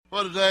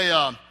Well, today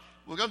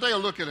we're going to take a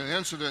look at an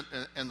incident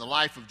in the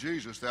life of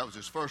Jesus. That was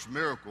his first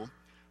miracle,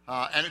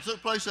 and it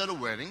took place at a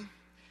wedding.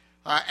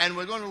 And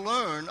we're going to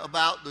learn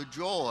about the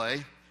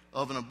joy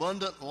of an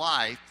abundant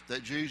life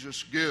that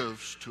Jesus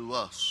gives to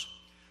us.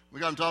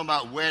 We're going to talk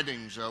about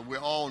weddings. We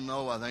all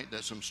know, I think,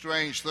 that some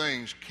strange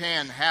things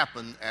can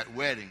happen at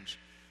weddings.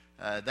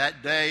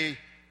 That day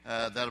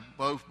that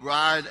both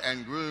bride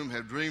and groom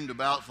have dreamed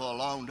about for a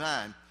long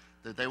time,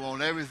 that they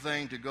want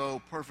everything to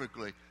go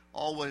perfectly,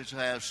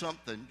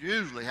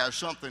 usually has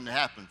something to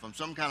happen, from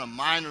some kind of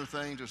minor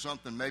thing to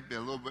something maybe a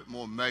little bit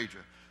more major.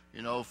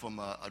 You know, from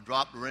a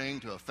dropped ring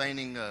to a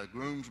fainting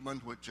groomsman,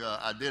 which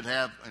I did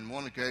have on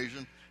one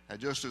occasion. And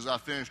just as I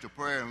finished a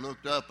prayer and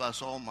looked up, I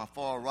saw on my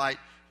far right,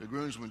 the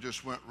groomsman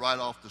just went right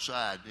off the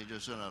side. He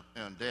just in a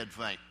dead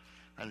faint.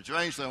 And the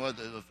strange thing was,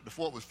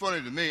 what was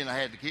funny to me, and I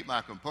had to keep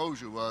my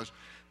composure, was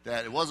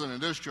that it wasn't in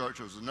this church,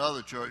 it was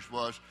another church,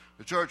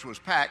 the church was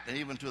packed, and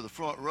even to the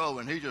front row,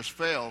 and he just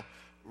fell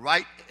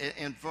right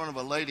in front of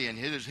a lady and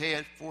hit his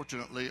head,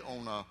 fortunately,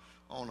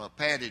 on a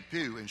padded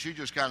pew, and she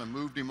just kind of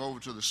moved him over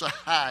to the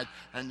side,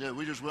 and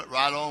we just went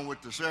right on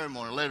with the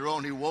ceremony. Later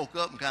on, he woke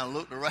up and kind of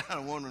looked around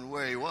and wondering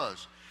where he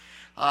was.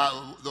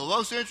 The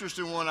most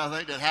interesting one, I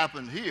think, that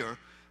happened here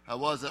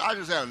was that I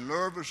just had a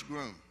nervous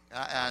groom,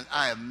 and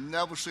I have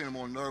never seen a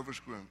more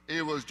nervous groom.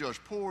 He was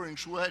just pouring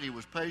sweat. He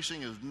was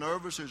pacing, as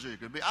nervous as he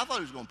could be. I thought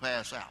he was going to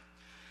pass out.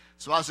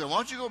 So I said, why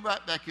don't you go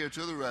back here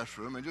to the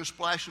restroom and just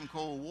splash some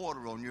cold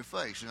water on your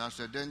face? And I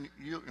said, then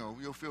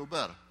you'll feel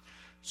better.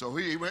 So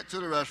he went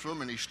to the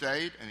restroom, and he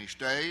stayed, and he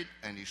stayed,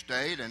 and he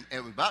stayed, and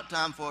it was about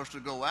time for us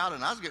to go out,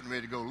 and I was getting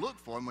ready to go look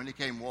for him when he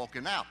came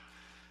walking out.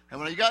 And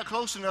when he got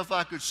close enough,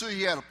 I could see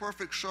he had a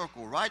perfect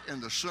circle right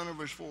in the center of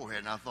his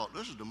forehead, and I thought,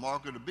 this is the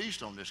mark of the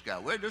beast on this guy.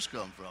 Where'd this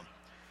come from?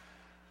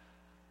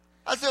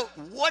 I said,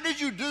 what did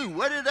you do?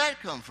 Where did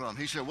that come from?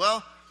 He said,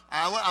 well,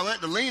 I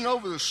went to lean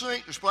over the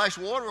sink to splash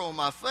water on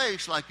my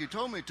face like you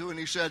told me to, and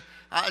he said,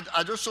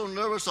 I just so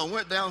nervous, I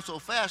went down so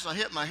fast, I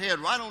hit my head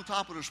right on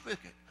top of the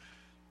spigot.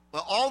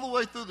 Well, all the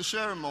way through the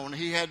ceremony,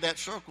 he had that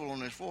circle on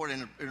his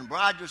forehead, and the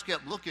bride just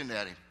kept looking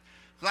at him.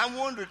 So I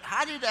wondered,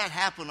 how did that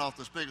happen off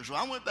the spigot? So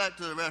I went back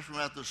to the restroom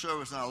after the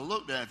service, and I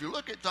looked at it. If you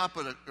look at the top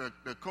of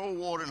the cold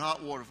water and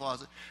hot water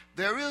faucet,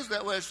 there is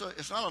that way.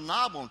 It's not a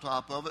knob on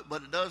top of it,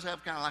 but it does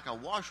have kind of like a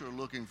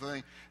washer-looking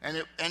thing, and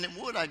it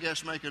would, I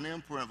guess, make an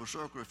imprint of a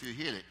circle if you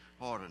hit it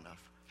hard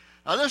enough.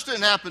 Now, this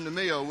didn't happen to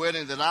me at a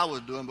wedding that I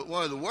was doing, but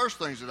one of the worst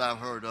things that I've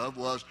heard of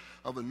was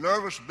of a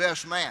nervous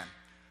best man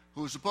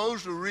who was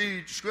supposed to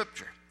read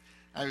Scripture.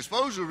 And he was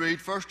supposed to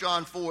read 1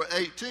 John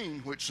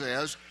 4:18, which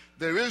says,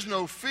 there is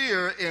no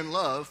fear in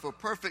love, for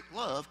perfect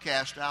love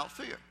casts out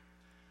fear.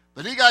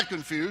 But he got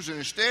confused, and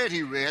instead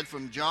he read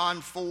from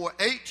John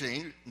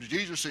 4:18,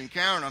 Jesus'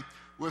 encounter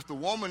with the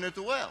woman at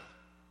the well.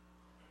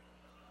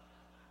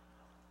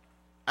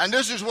 And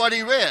this is what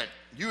he read.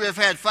 You have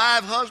had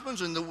 5 husbands,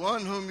 and the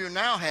one whom you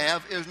now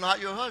have is not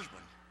your husband.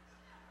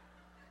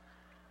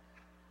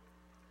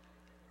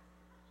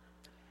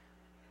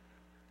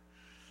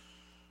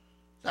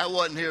 That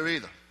wasn't here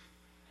either.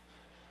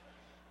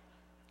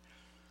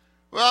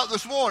 Well,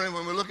 this morning,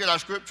 when we look at our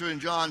scripture in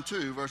John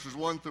 2, verses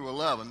 1 through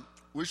 11,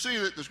 we see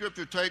that the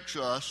scripture takes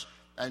us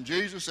and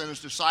Jesus and his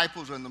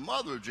disciples and the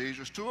mother of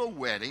Jesus to a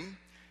wedding,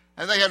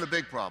 and they had a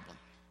big problem.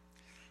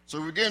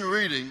 So we begin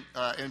reading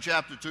in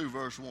chapter 2,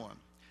 verse 1.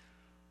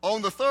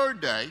 On the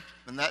third day,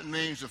 and that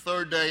means the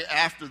third day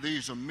after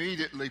these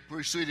immediately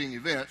preceding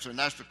events, and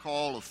that's the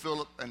call of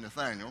Philip and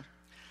Nathanael,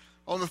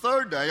 on the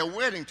third day, a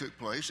wedding took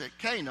place at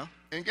Cana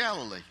in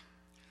Galilee.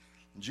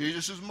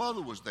 Jesus'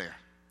 mother was there.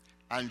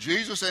 And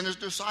Jesus and his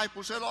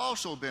disciples had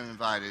also been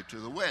invited to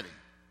the wedding.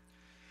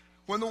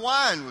 When the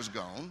wine was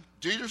gone,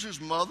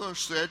 Jesus' mother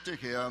said to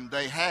him,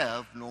 they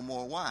have no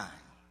more wine.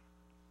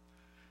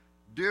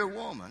 Dear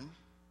woman,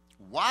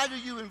 why do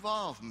you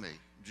involve me?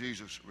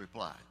 Jesus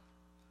replied.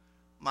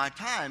 My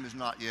time is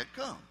not yet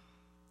come.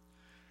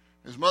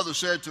 His mother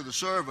said to the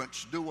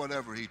servants, do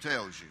whatever he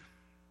tells you.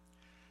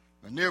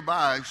 And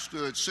nearby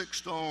stood 6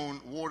 stone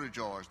water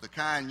jars, the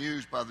kind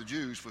used by the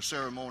Jews for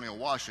ceremonial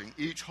washing,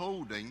 each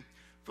holding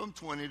from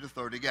 20 to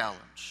 30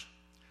 gallons.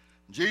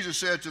 Jesus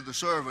said to the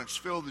servants,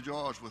 fill the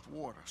jars with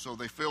water. So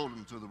they filled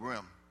them to the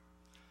brim.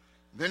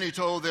 Then he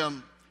told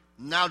them,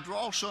 now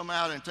draw some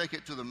out and take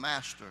it to the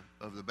master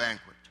of the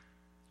banquet.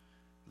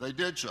 They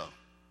did so.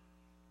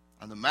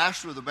 And the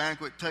master of the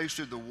banquet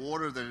tasted the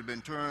water that had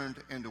been turned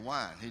into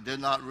wine. He did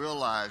not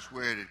realize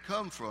where it had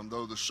come from,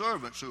 though the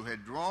servants who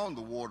had drawn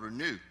the water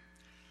knew.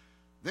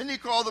 Then he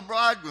called the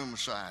bridegroom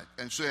aside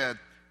and said,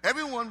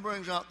 everyone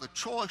brings out the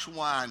choice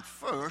wine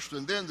first,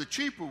 and then the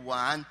cheaper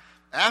wine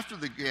after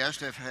the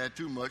guests have had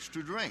too much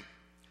to drink.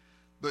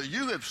 But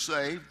you have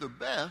saved the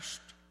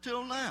best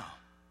till now.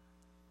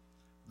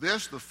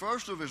 This, the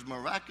first of his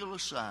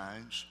miraculous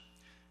signs,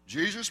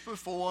 Jesus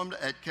performed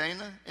at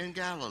Cana in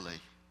Galilee.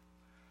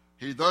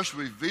 He thus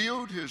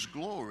revealed his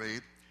glory,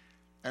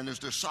 and his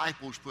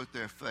disciples put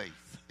their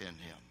faith in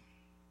him.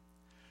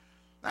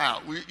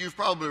 Now, you've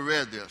probably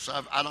read this.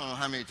 I don't know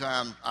how many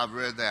times I've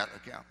read that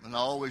account, and I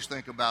always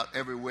think about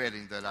every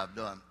wedding that I've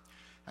done.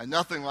 And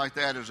nothing like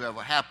that has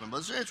ever happened, but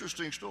it's an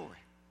interesting story.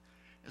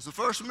 It's the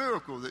first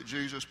miracle that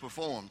Jesus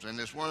performs, and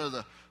it's one of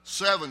the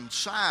 7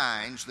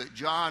 signs that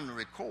John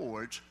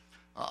records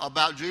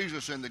about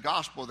Jesus in the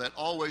gospel that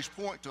always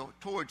point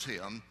towards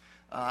him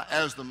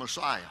as the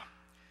Messiah.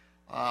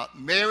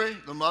 Mary,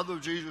 the mother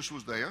of Jesus,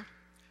 was there,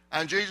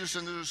 and Jesus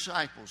and the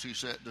disciples,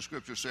 the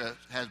scripture says,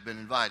 has been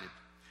invited.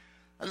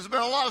 And there's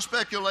been a lot of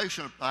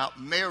speculation about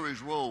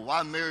Mary's role,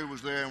 why Mary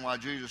was there and why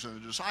Jesus and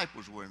the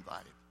disciples were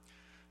invited.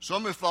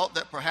 Some have thought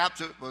that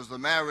perhaps it was the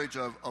marriage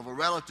of a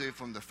relative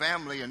from the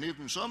family, and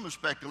even some have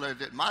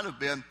speculated it might have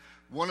been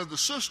one of the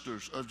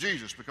sisters of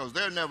Jesus, because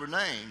they're never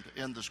named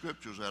in the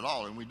scriptures at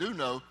all. And we do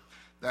know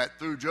that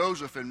through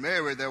Joseph and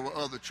Mary, there were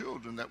other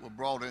children that were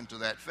brought into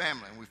that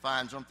family. And we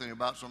find something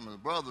about some of the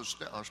brothers,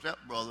 or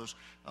stepbrothers,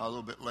 a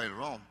little bit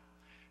later on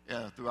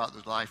throughout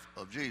the life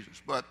of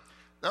Jesus. But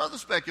the other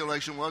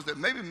speculation was that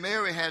maybe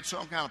Mary had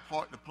some kind of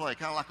part to play,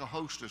 kind of like a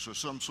hostess or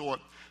some sort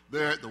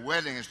there at the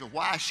wedding, as to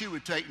why she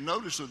would take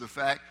notice of the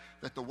fact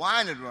that the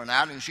wine had run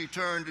out, and she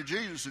turned to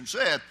Jesus and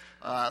said,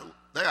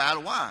 they're out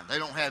of wine. They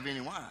don't have any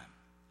wine.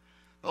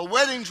 Well,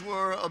 weddings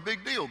were a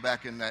big deal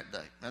back in that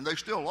day, and they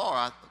still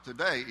are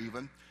today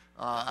even.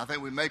 I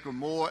think we make them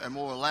more and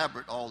more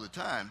elaborate all the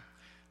time.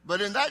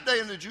 But in that day,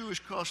 in the Jewish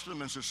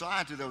custom and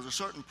society, there was a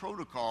certain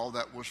protocol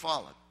that was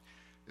followed.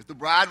 If the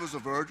bride was a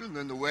virgin,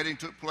 then the wedding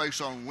took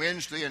place on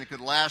Wednesday, and it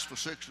could last for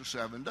 6 or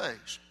 7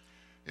 days.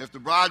 If the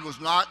bride was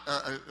not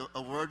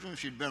a virgin, if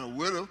she'd been a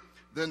widow,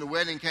 then the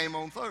wedding came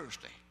on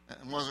Thursday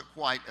and wasn't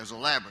quite as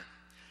elaborate.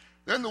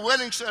 Then the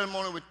wedding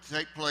ceremony would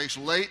take place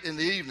late in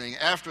the evening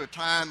after a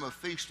time of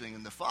feasting,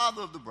 and the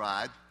father of the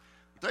bride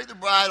would take the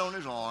bride on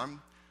his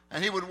arm,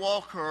 and he would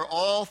walk her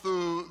all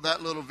through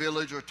that little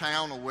village or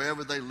town or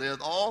wherever they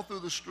lived, all through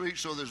the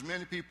streets so that as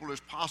many people as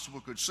possible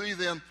could see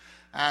them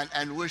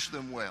and wish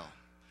them well.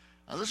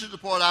 Now, this is the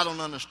part I don't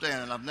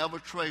understand, and I've never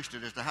traced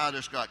it as to how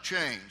this got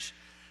changed.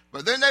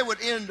 But then they would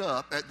end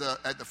up at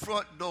the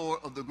front door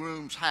of the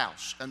groom's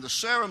house, and the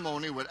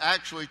ceremony would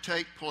actually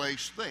take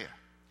place there.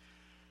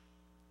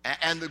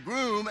 And the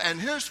groom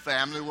and his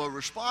family were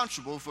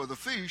responsible for the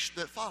feast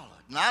that followed.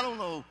 Now, I don't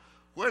know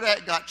where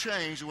that got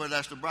changed, or whether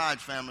that's the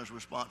bride's family's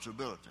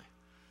responsibility.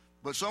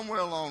 But somewhere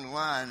along the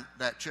line,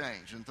 that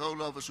changed. And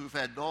those of us who've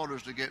had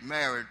daughters to get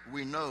married,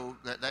 we know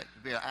that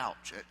could be an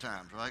ouch at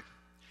times, right?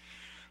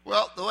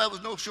 Well, though that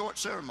was no short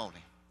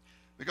ceremony.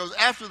 Because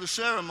after the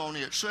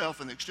ceremony itself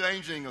and the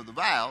exchanging of the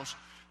vows,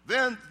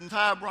 then the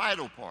entire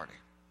bridal party,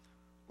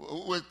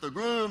 with the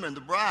groom and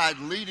the bride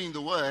leading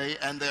the way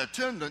and their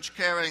attendants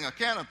carrying a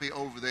canopy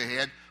over their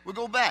head, would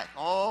go back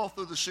all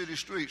through the city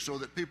streets so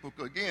that people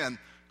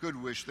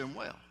could wish them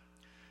well.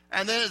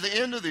 And then at the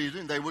end of the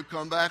evening, they would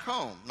come back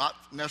home, not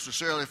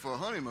necessarily for a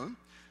honeymoon,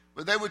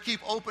 but they would keep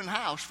open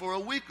house for a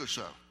week or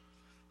so.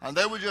 And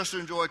they would just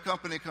enjoy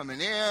company coming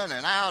in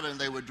and out, and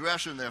they would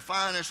dress in their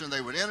finest, and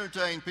they would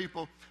entertain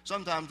people.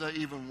 Sometimes they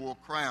even wore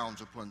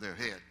crowns upon their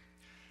head.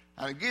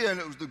 And again,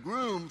 it was the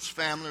groom's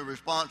family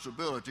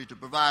responsibility to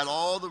provide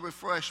all the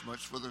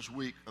refreshments for this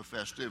week of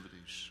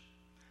festivities.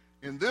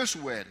 In this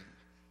wedding,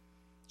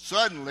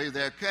 suddenly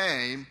there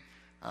came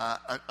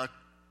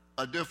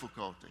a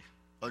difficulty,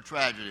 a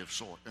tragedy of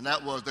sort, and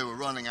that was they were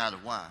running out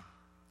of wine.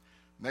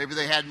 Maybe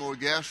they had more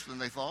guests than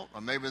they thought,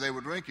 or maybe they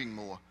were drinking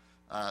more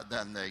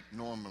than they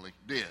normally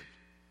did.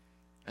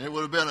 And it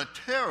would have been a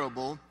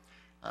terrible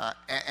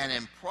and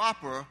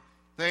improper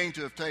thing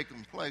to have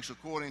taken place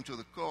according to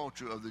the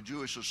culture of the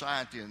Jewish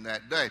society in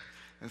that day.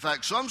 In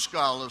fact, some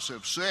scholars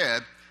have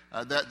said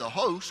that the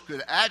host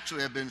could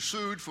actually have been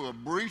sued for a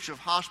breach of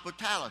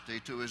hospitality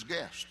to his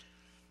guest.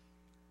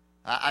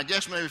 I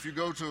guess maybe if you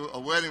go to a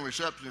wedding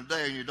reception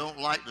today and you don't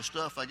like the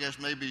stuff, I guess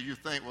maybe you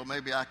think, well,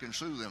 maybe I can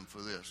sue them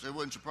for this. It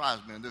wouldn't surprise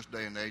me in this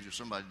day and age if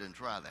somebody didn't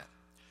try that.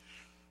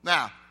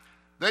 Now,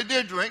 they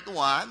did drink the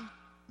wine,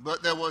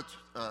 but there was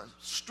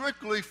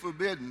strictly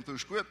forbidden through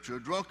Scripture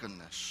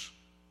drunkenness.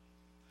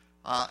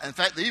 In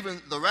fact, even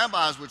the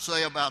rabbis would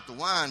say about the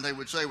wine, they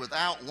would say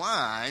without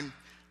wine,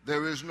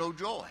 there is no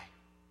joy.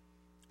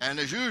 And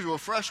as usual,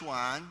 fresh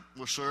wine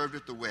was served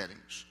at the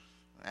weddings.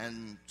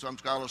 And some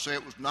scholars say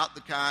it was not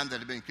the kind that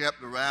had been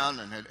kept around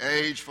and had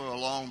aged for a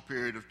long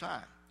period of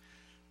time.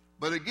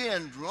 But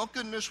again,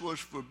 drunkenness was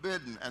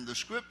forbidden, and the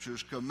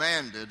Scriptures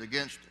commanded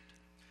against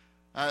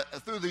it.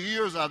 Through the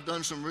years, I've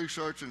done some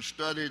research and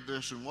studied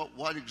this and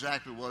what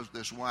exactly was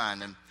this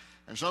wine. And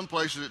in some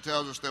places, it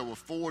tells us there were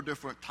 4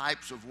 different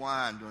types of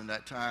wine during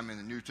that time in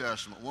the New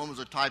Testament. One was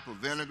a type of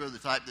vinegar, the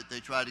type that they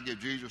tried to give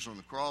Jesus on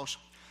the cross.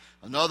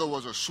 Another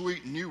was a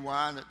sweet new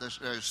wine that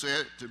is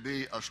said to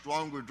be a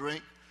stronger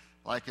drink,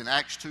 like in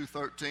Acts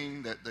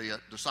 2:13, that the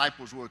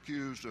disciples were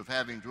accused of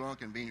having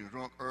drunk and being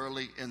drunk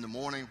early in the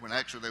morning when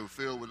actually they were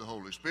filled with the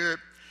Holy Spirit.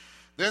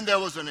 Then there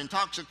was an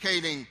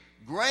intoxicating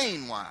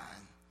grain wine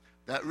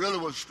that really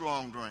was a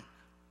strong drink.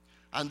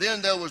 And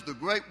then there was the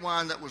grape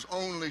wine that was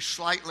only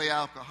slightly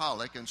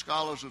alcoholic, and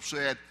scholars have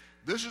said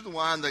this is the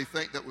wine they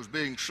think that was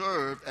being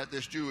served at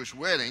this Jewish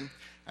wedding,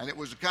 and it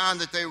was the kind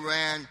that they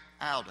ran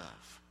out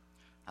of.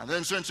 And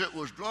then since it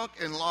was drunk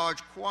in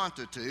large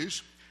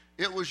quantities,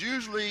 it was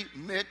usually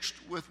mixed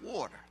with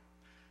water.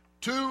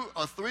 2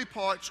 or 3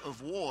 parts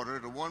of water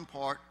to 1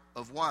 part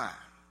of wine.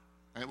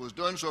 And it was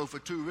done so for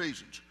 2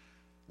 reasons.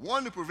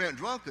 One, to prevent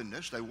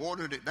drunkenness, they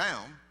watered it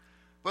down.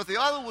 But the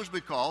other was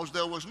because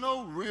there was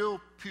no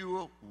real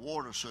pure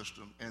water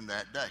system in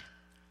that day.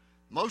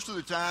 Most of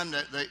the time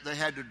that they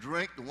had to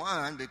drink the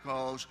wine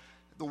because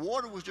the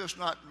water was just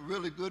not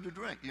really good to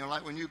drink. You know,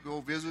 like when you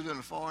go visit in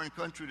a foreign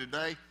country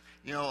today,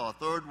 you know, a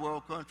third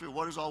world country,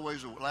 what is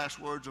always the last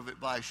words of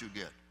advice you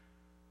get?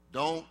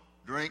 Don't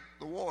drink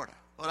the water.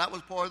 Well, that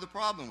was part of the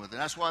problem with it.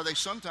 That's why they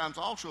sometimes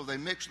also, they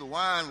mix the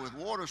wine with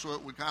water so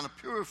it would kind of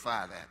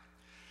purify that.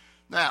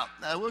 Now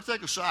we'll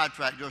take a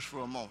sidetrack just for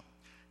a moment.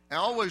 And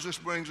always this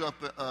brings up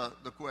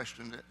the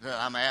question that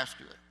I'm asked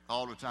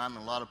all the time,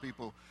 and a lot of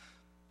people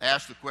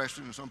ask the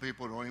question, and some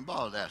people don't even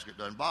bother to ask it. It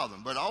doesn't bother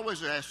them. But I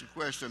always ask the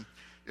question,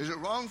 is it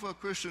wrong for a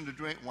Christian to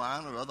drink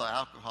wine or other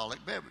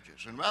alcoholic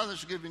beverages? And rather than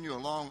giving you a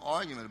long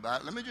argument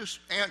about it, let me just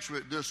answer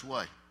it this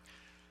way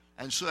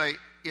and say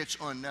it's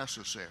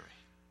unnecessary.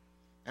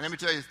 And let me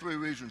tell you 3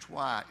 reasons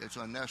why it's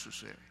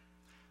unnecessary.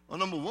 Well,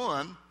 number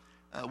one,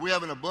 we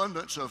have an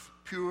abundance of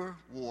pure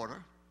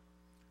water.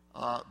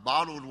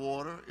 Bottled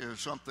water is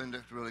something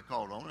that's really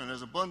called on, and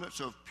there's abundance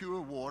of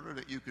pure water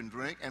that you can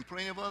drink and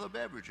plenty of other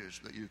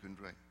beverages that you can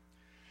drink.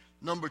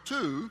 Number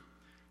 2,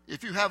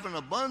 if you have an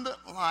abundant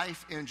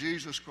life in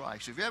Jesus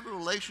Christ, if you have a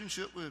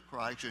relationship with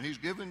Christ and He's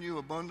given you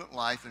abundant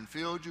life and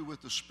filled you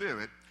with the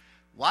Spirit,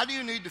 why do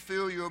you need to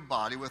fill your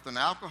body with an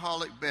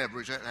alcoholic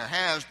beverage that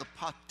has the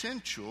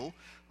potential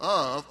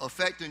of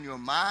affecting your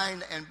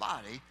mind and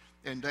body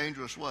in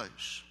dangerous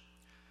ways?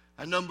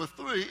 And number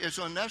 3, it's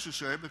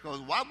unnecessary because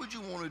why would you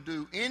want to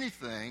do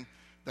anything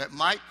that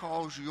might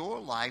cause your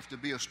life to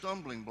be a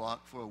stumbling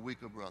block for a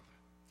weaker brother?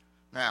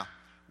 Now,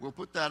 we'll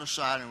put that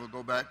aside and we'll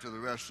go back to the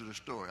rest of the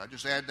story. I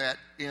just add that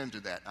into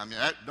that. I mean,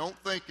 don't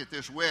think at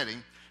this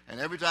wedding and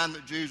every time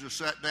that Jesus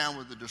sat down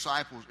with the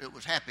disciples, it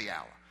was happy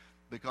hour,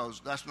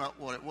 because that's not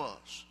what it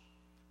was.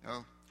 You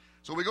know?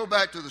 So we go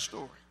back to the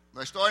story.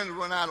 They're starting to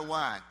run out of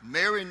wine.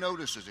 Mary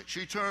notices it.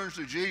 She turns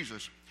to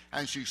Jesus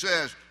and she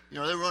says, you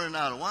know, they're running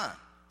out of wine.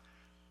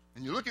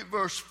 And you look at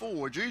verse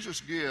 4,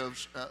 Jesus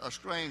gives a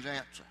strange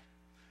answer.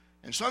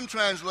 In some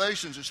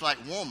translations, it's like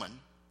woman,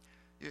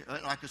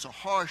 like it's a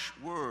harsh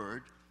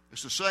word.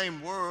 It's the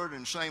same word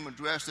and same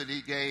address that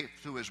He gave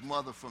to His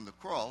mother from the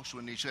cross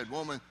when He said,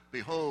 woman,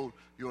 behold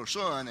your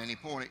son, and He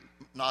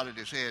nodded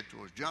His head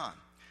towards John.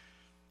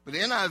 But the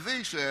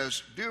NIV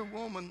says, dear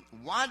woman,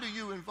 why do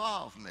you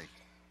involve me?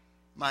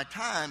 My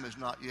time has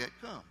not yet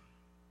come.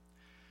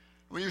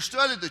 When you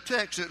study the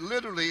text, it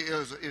literally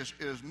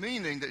is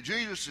meaning that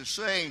Jesus is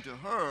saying to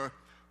her,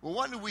 well,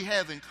 what do we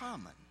have in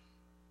common?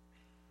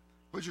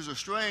 Which is a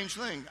strange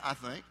thing, I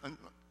think,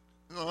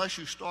 unless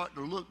you start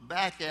to look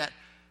back at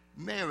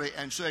Mary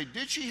and say,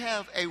 did she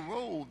have a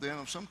role then,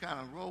 of some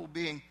kind of role,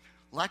 being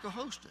like a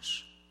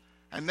hostess?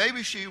 And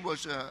maybe she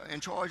was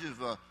in charge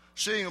of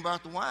seeing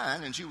about the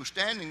wine, and she was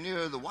standing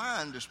near the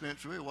wine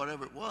dispensary, or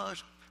whatever it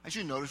was, and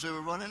she noticed they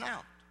were running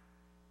out.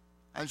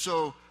 And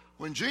so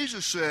when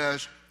Jesus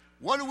says,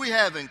 what do we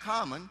have in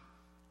common?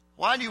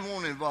 Why do you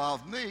want to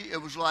involve me?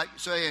 It was like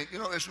saying, you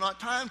know, it's not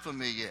time for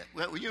me yet.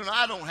 Well, you and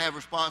I don't have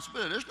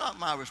responsibility. It's not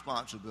my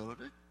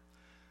responsibility.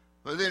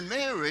 But then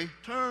Mary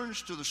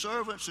turns to the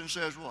servants and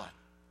says what?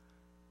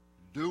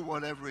 Do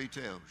whatever He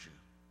tells you.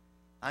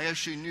 I guess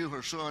she knew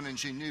her son and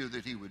she knew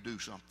that He would do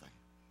something.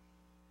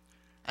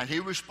 And He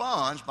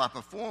responds by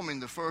performing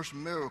the first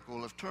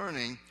miracle of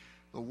turning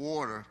the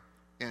water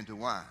into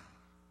wine.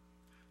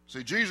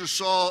 See, Jesus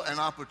saw an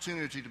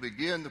opportunity to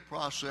begin the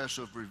process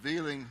of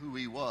revealing who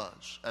He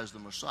was as the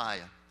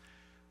Messiah.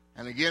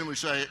 And again, we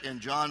say in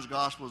John's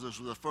Gospel, this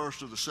was the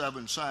first of the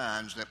 7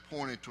 signs that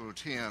pointed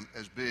towards Him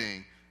as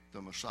being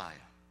the Messiah.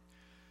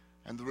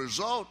 And the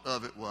result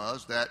of it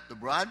was that the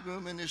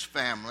bridegroom and his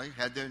family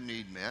had their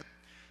need met.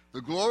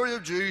 The glory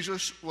of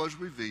Jesus was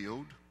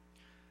revealed.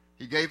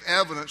 He gave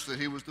evidence that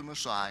He was the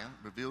Messiah,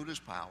 revealed His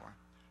power.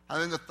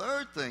 And then the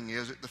third thing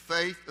is that the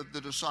faith of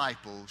the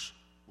disciples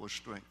was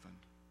strengthened.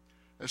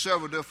 There's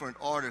several different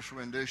artists'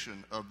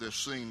 rendition of this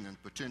scene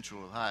and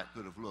potential of how it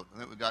could have looked. I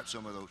think we got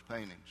some of those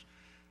paintings.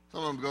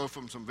 Some of them go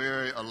from some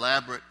very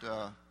elaborate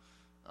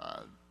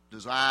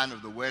design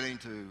of the wedding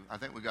to, I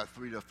think we got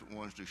 3 different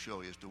ones to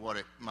show you as to what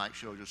it might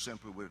show just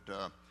simply with,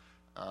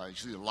 you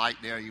see the light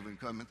there even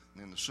coming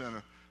in the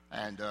center.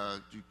 And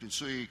you can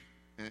see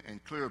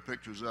in clearer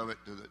pictures of it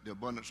the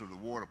abundance of the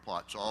water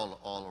pots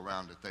all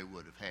around that they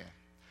would have had.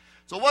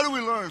 So what do we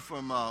learn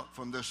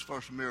from this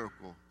first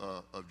miracle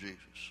of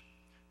Jesus?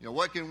 You know,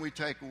 what can we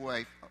take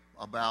away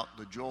about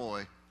the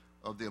joy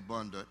of the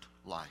abundant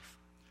life?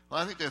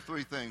 Well, I think there are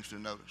 3 things to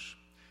notice.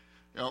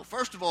 You know,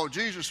 first of all,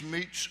 Jesus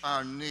meets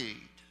our need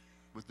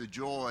with the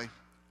joy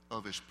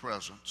of His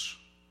presence.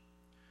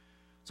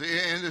 See,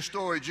 in this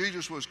story,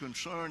 Jesus was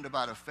concerned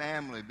about a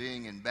family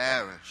being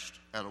embarrassed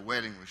at a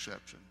wedding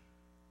reception.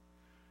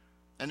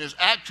 And his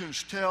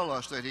actions tell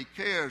us that he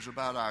cares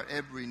about our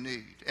every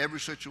need, every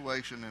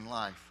situation in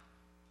life.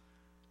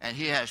 And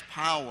he has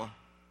power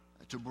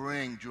to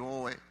bring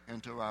joy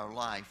into our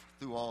life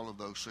through all of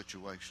those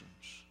situations.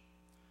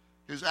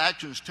 His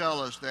actions tell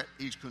us that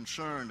he's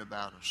concerned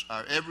about us,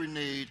 our every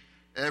need,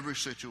 every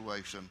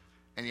situation,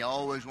 and he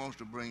always wants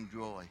to bring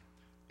joy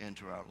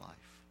into our life.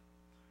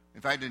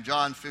 In fact, in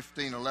John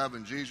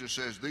 15:11, Jesus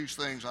says, "These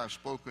things I've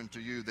spoken to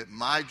you, that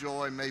my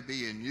joy may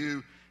be in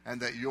you, and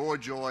that your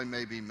joy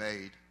may be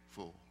made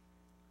full."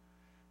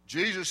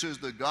 Jesus is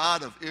the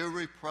God of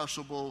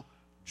irrepressible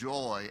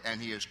joy,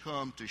 and he has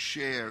come to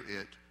share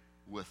it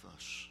with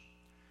us.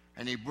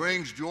 And he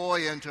brings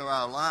joy into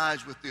our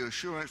lives with the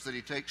assurance that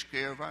he takes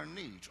care of our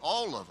needs,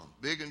 all of them,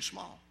 big and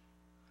small.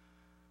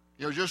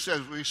 You know, just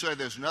as we say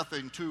there's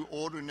nothing too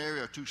ordinary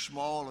or too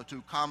small or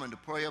too common to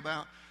pray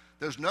about,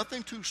 there's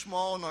nothing too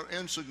small nor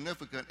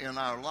insignificant in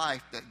our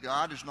life that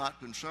God is not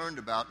concerned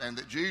about and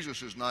that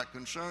Jesus is not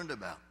concerned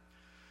about.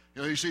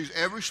 You know, he sees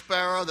every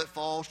sparrow that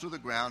falls to the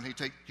ground. He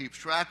keeps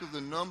track of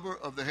the number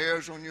of the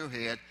hairs on your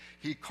head.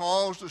 He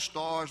calls the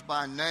stars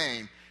by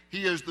name.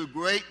 He is the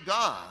great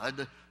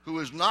God who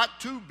is not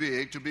too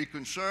big to be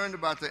concerned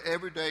about the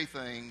everyday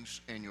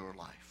things in your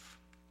life.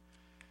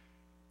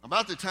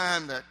 About the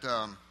time that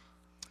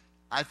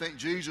I think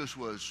Jesus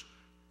was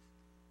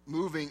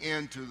moving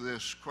into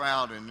this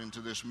crowd and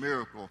into this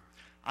miracle,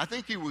 I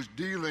think he was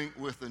dealing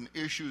with an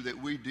issue that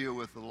we deal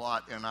with a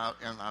lot in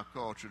our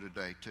culture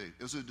today too.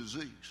 It's a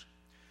disease.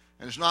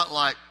 And it's not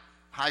like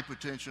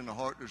hypertension or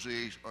heart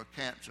disease or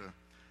cancer,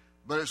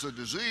 but it's a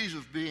disease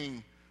of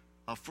being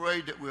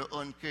afraid that we're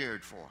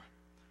uncared for,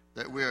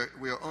 that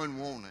we're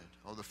unwanted,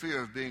 or the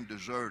fear of being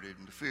deserted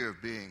and the fear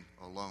of being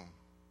alone.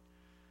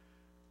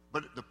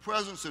 But the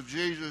presence of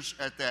Jesus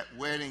at that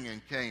wedding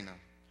in Cana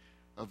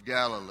of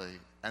Galilee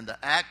and the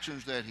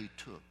actions that he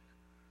took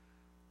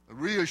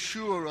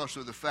reassure us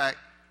of the fact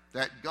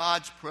that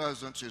God's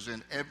presence is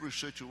in every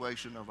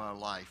situation of our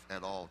life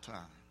at all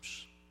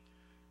times.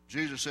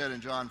 Jesus said in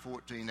John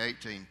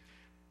 14:18,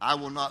 "I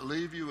will not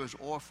leave you as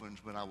orphans,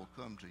 but I will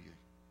come to you."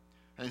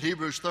 And in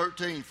Hebrews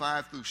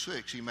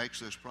 13:5-6, he makes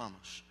this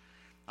promise: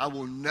 "I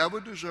will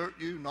never desert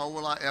you, nor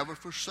will I ever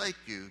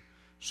forsake you,"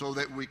 so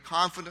that we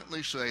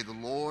confidently say, "The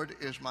Lord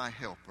is my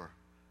helper.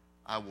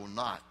 I will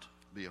not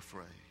be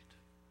afraid."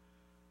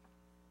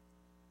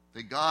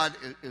 That God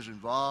is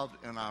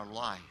involved in our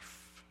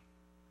life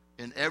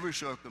in every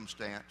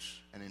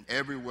circumstance and in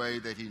every way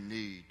that he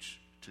needs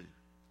to.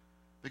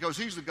 Because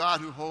he's the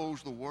God who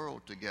holds the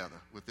world together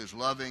with his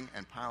loving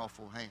and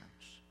powerful hands.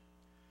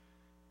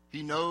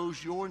 He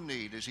knows your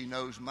need as he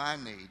knows my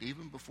need,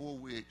 even before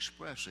we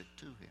express it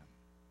to him.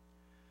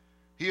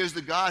 He is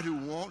the God who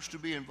wants to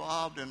be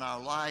involved in our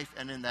life,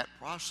 and in that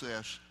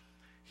process,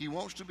 he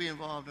wants to be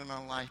involved in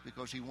our life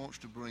because he wants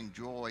to bring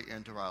joy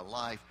into our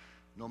life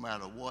no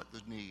matter what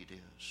the need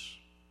is.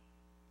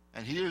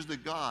 And he is the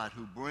God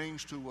who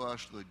brings to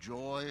us the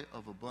joy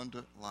of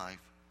abundant life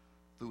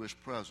through his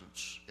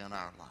presence in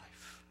our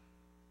life.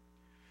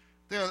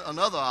 Then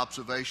another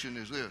observation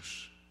is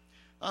this: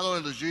 not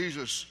only does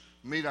Jesus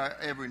meet our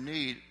every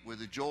need with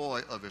the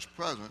joy of his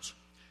presence,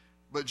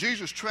 but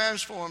Jesus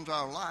transforms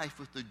our life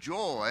with the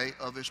joy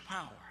of his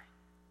power.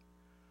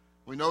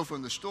 We know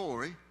from the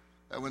story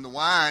that when the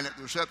wine at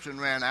the reception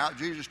ran out,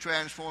 Jesus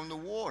transformed the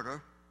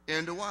water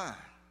into wine.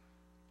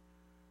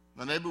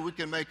 Now, maybe we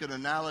can make an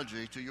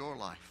analogy to your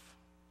life.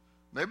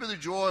 Maybe the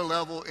joy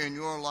level in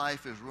your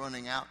life is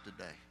running out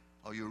today,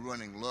 or you're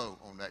running low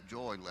on that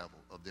joy level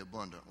of the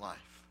abundant life.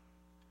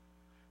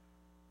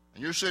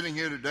 And you're sitting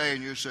here today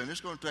and you're saying,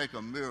 it's going to take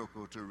a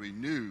miracle to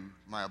renew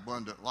my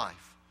abundant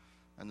life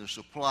and the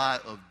supply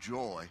of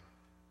joy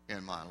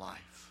in my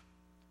life.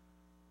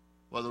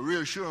 Well, the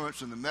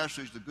reassurance and the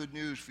message, the good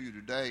news for you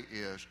today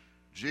is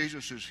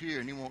Jesus is here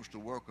and he wants to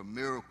work a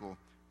miracle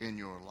in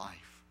your life.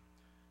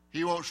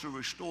 He wants to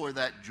restore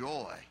that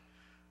joy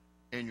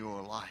in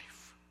your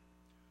life,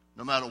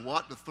 no matter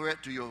what the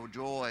threat to your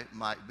joy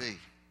might be,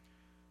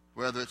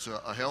 whether it's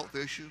a health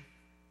issue,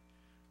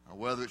 or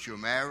whether it's your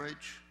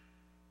marriage,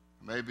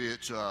 maybe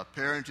it's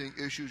parenting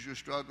issues you're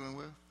struggling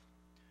with,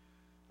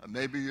 or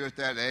maybe you're at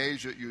that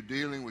age that you're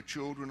dealing with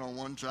children on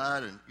one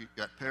side and you've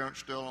got parents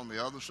still on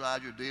the other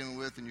side you're dealing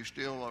with, and you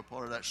still are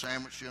part of that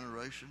sandwich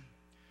generation.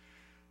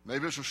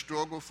 Maybe it's a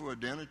struggle for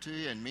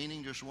identity and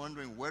meaning, just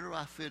wondering, where do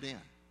I fit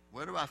in?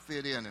 Where do I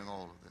fit in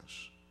all of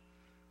this?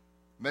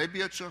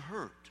 Maybe it's a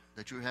hurt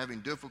that you're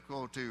having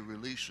difficulty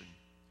releasing.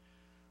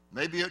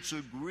 Maybe it's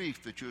a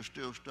grief that you're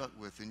still stuck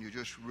with and you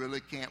just really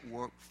can't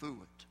work through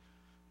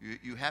it.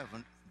 You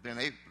haven't been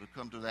able to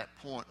come to that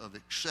point of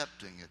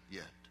accepting it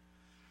yet.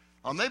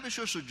 Or maybe it's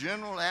just a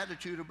general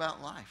attitude about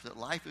life, that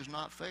life is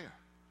not fair.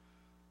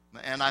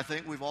 And I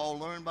think we've all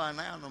learned by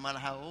now, no matter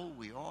how old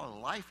we are,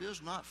 life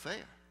is not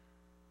fair.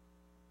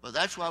 But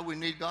that's why we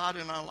need God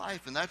in our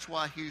life, and that's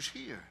why he's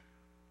here.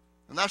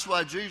 And that's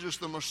why Jesus,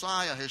 the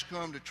Messiah, has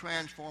come to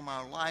transform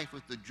our life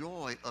with the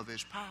joy of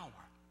his power.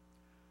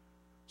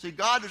 See,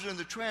 God is in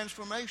the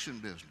transformation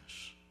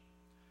business.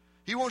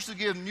 He wants to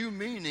give new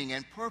meaning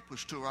and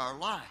purpose to our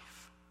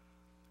life.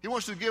 He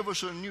wants to give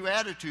us a new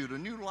attitude, a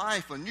new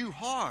life, a new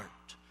heart.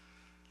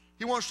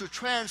 He wants to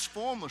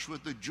transform us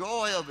with the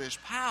joy of His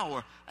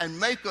power and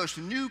make us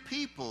new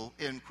people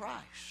in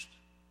Christ.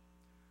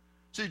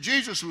 See,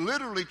 Jesus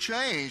literally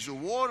changed the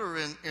water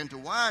into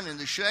wine, and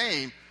the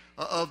shame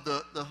of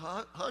the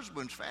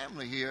husband's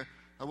family here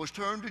was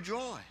turned to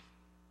joy.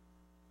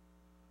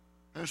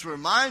 And it's a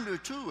reminder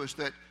to us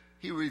that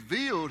He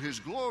revealed His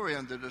glory,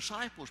 and the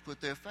disciples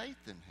put their faith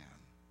in Him.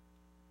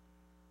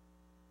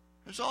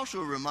 It's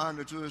also a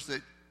reminder to us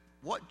that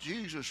what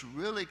Jesus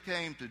really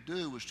came to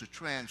do was to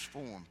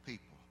transform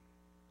people.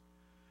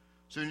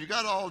 So when you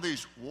got all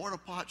these water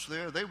pots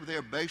there, they were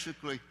there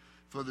basically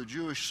for the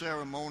Jewish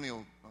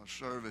ceremonial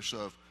service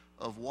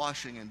of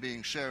washing and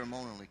being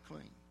ceremonially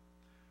clean.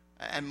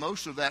 And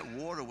most of that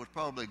water was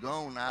probably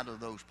gone out of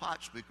those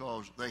pots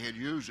because they had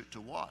used it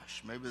to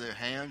wash, maybe their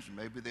hands and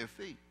maybe their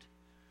feet.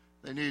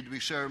 They needed to be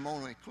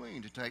ceremonially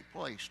clean to take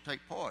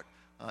part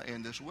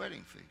in this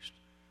wedding feast.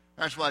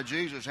 That's why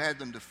Jesus had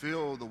them to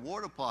fill the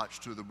water pots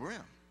to the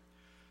brim.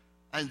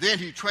 And then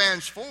He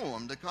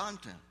transformed the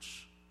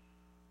contents.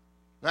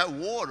 That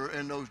water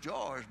in those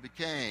jars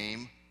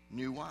became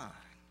new wine.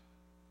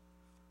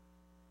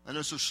 And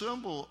it's a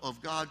symbol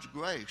of God's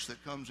grace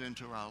that comes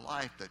into our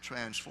life that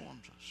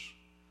transforms us.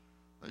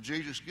 That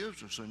Jesus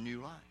gives us a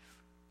new life.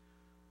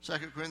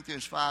 2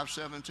 Corinthians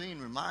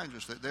 5:17 reminds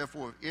us that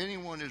therefore if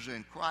anyone is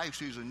in Christ,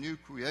 he's a new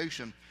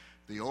creation.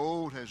 The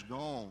old has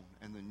gone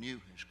and the new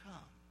has come.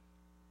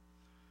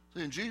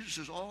 See, and Jesus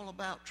is all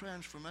about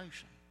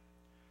transformation.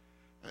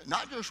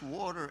 Not just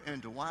water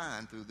into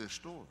wine through this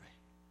story,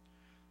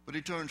 but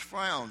He turns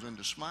frowns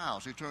into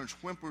smiles. He turns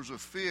whimpers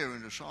of fear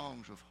into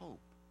songs of hope.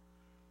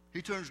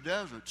 He turns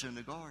deserts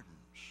into gardens.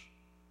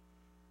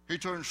 He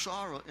turns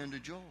sorrow into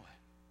joy.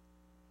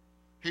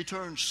 He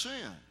turns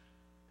sin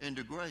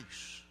into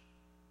grace.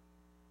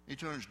 He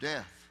turns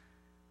death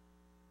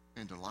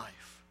into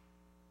life.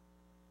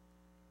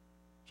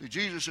 See,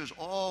 Jesus is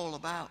all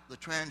about the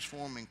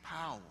transforming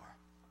power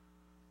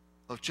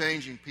of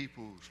changing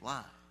people's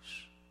lives.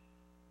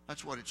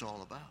 That's what it's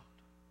all about.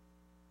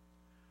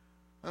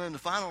 And then the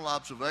final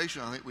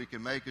observation I think we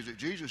can make is that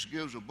Jesus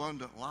gives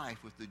abundant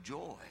life with the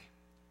joy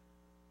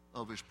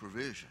of His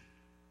provision.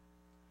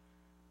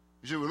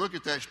 You see, we look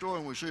at that story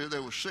and we see that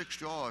there were 6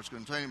 jars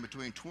containing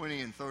between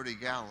 20 and 30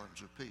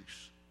 gallons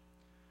apiece.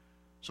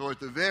 So at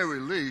the very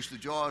least, the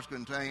jars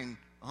contain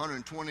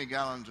 120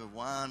 gallons of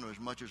wine or as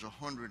much as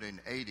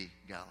 180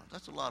 gallons.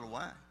 That's a lot of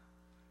wine.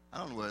 I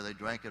don't know whether they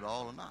drank it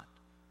all or not.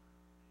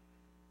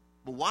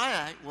 But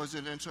why was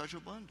it in such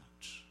abundance?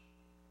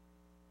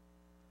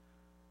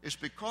 It's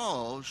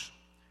because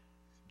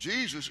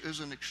Jesus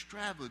is an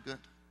extravagant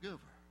giver.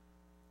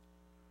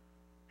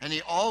 And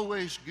He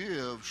always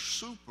gives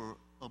super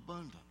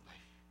abundantly.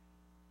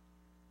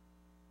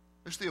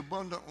 It's the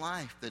abundant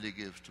life that He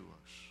gives to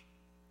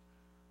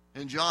us.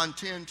 In John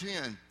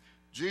 10:10,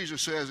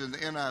 Jesus says in the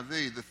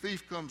NIV, the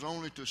thief comes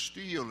only to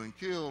steal and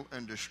kill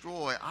and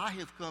destroy. I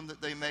have come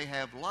that they may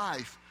have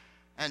life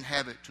and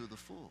have it to the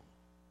full.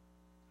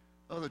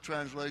 Other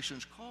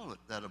translations call it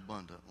that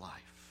abundant life.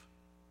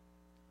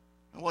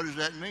 And what does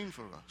that mean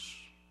for us?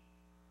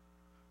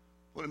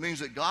 Well, it means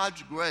that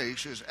God's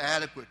grace is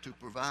adequate to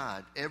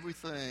provide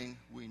everything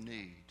we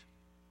need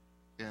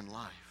in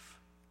life.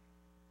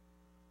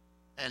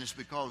 And it's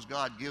because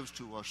God gives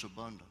to us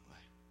abundantly.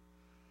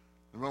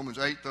 In Romans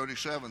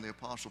 8:37, the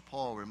Apostle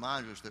Paul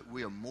reminds us that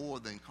we are more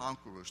than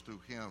conquerors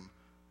through Him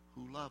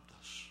who loved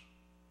us.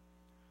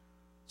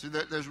 See,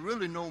 there's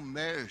really no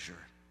measure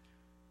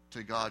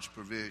to God's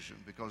provision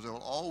because there will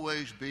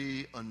always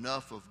be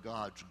enough of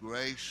God's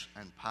grace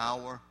and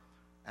power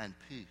and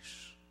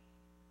peace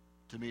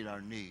to meet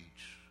our needs,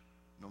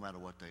 no matter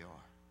what they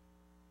are.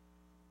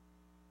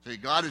 See,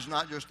 God is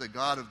not just the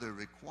God of the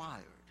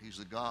required. He's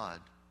the God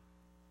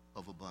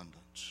of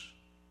abundance.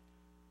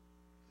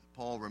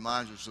 Paul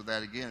reminds us of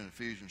that again in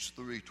Ephesians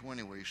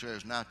 3:20, where he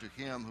says, now to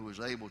Him who is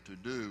able to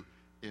do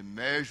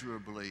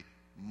immeasurably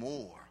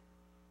more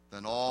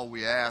than all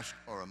we ask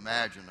or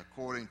imagine,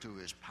 according to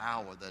His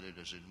power that it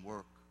is in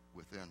work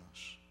within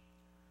us.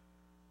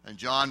 And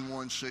John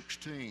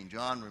 1:16,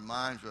 John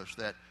reminds us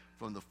that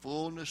from the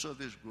fullness of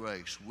His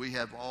grace, we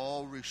have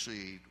all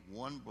received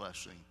one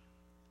blessing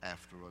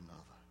after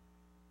another.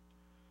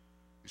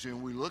 You see,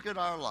 when we look at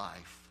our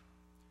life,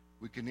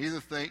 we can either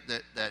think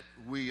that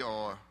we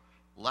are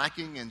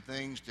lacking in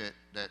things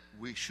that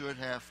we should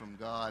have from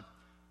God,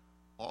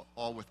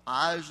 or with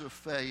eyes of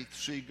faith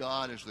see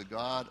God as the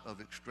God of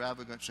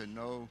extravagance and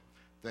know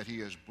that He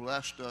has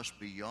blessed us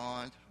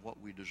beyond what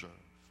we deserve.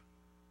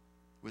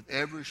 With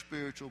every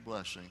spiritual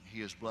blessing,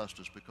 He has blessed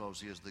us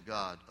because He is the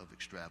God of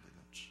extravagance.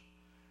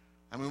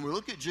 And when we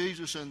look at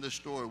Jesus in this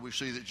story, we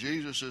see that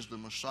Jesus is the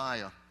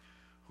Messiah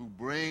who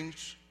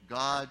brings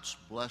God's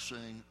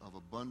blessing of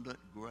abundant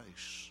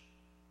grace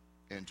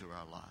into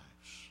our lives.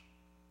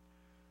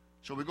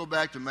 So we go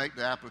back to make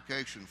the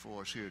application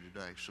for us here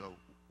today. So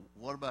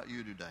what about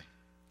you today?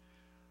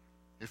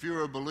 If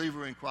you're a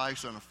believer in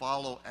Christ and a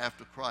follower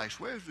after Christ,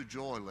 where's the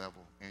joy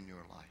level in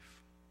your life?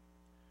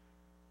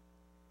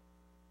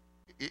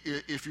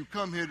 if you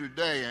come here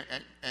today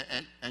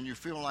and you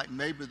feel like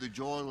maybe the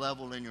joy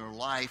level in your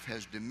life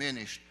has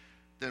diminished,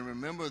 then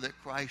remember that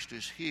Christ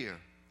is here,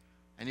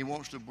 and he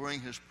wants to bring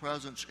his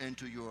presence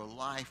into your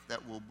life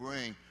that will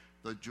bring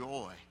the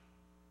joy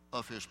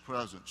of his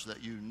presence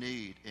that you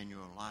need in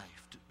your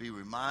life. To be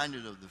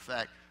reminded of the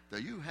fact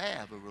that you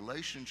have a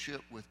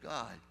relationship with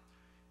God.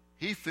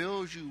 He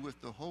fills you with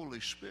the Holy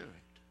Spirit.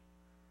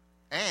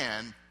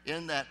 And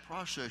in that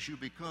process, you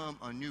become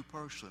a new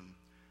person.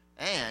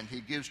 And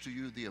he gives to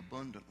you the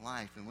abundant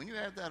life. And when you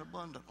have that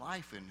abundant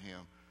life in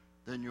him,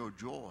 then your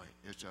joy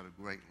is at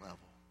a great level.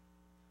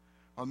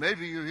 Or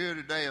maybe you're here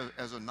today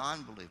as a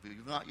non-believer.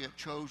 You've not yet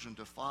chosen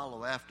to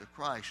follow after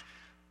Christ.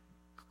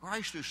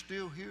 Christ is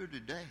still here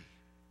today.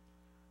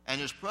 And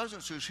his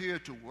presence is here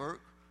to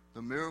work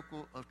the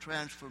miracle of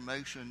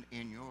transformation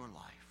in your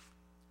life.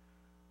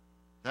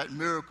 That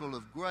miracle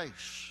of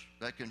grace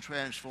that can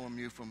transform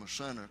you from a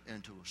sinner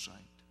into a saint.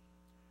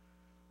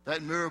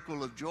 That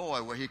miracle of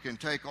joy where he can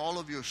take all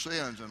of your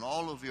sins and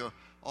all of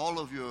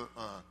your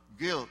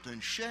guilt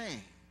and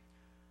shame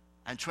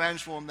and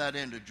transform that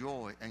into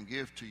joy and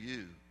give to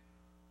you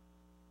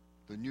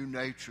the new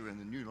nature and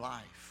the new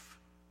life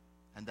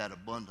and that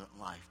abundant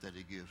life that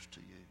he gives to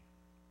you.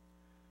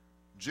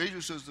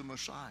 Jesus is the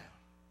Messiah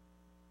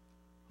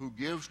who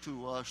gives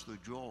to us the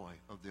joy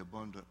of the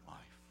abundant life.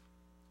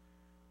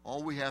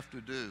 All we have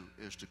to do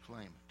is to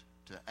claim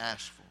it, to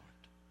ask for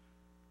it,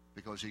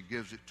 because he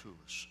gives it to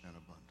us in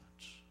abundance.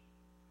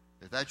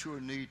 If that's your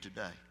need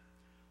today,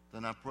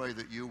 then I pray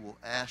that you will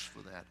ask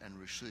for that and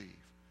receive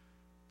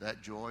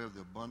that joy of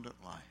the abundant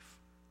life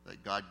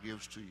that God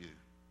gives to you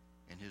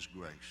in his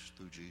grace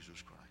through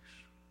Jesus Christ.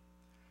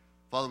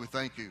 Father, we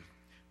thank you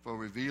for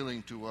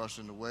revealing to us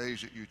in the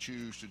ways that you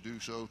choose to do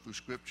so through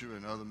Scripture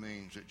and other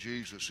means that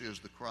Jesus is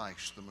the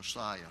Christ, the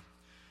Messiah.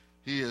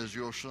 He is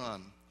your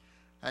Son,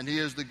 and he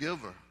is the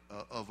giver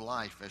of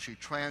life as he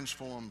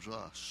transforms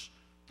us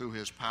through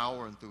his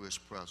power and through his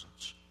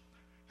presence.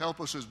 Help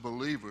us as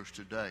believers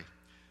today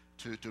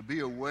to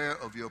be aware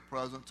of your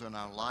presence in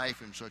our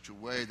life in such a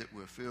way that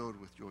we're filled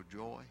with your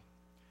joy.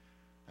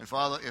 And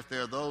Father, if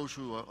there are those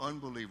who are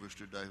unbelievers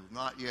today who have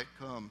not yet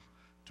come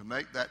to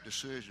make that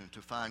decision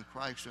to find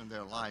Christ in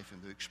their life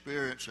and to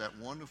experience that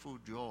wonderful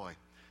joy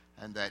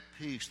and that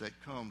peace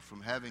that comes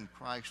from having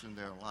Christ in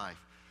their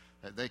life,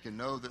 that they can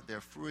know that they're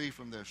free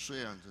from their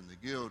sins and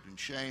the guilt and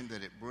shame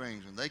that it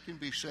brings, and they can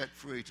be set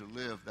free to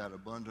live that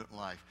abundant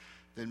life,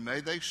 then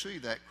may they see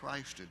that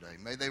Christ today.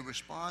 May they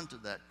respond to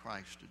that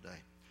Christ today.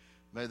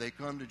 May they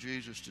come to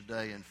Jesus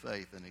today in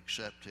faith and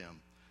accept him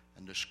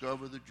and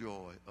discover the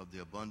joy of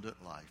the abundant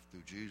life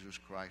through Jesus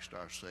Christ,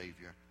 our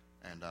Savior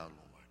and our Lord.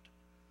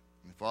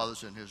 And Father,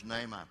 it's in his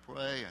name I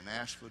pray and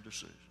ask for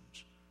decisions.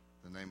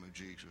 In the name of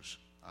Jesus,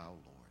 our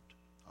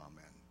Lord.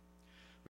 Amen.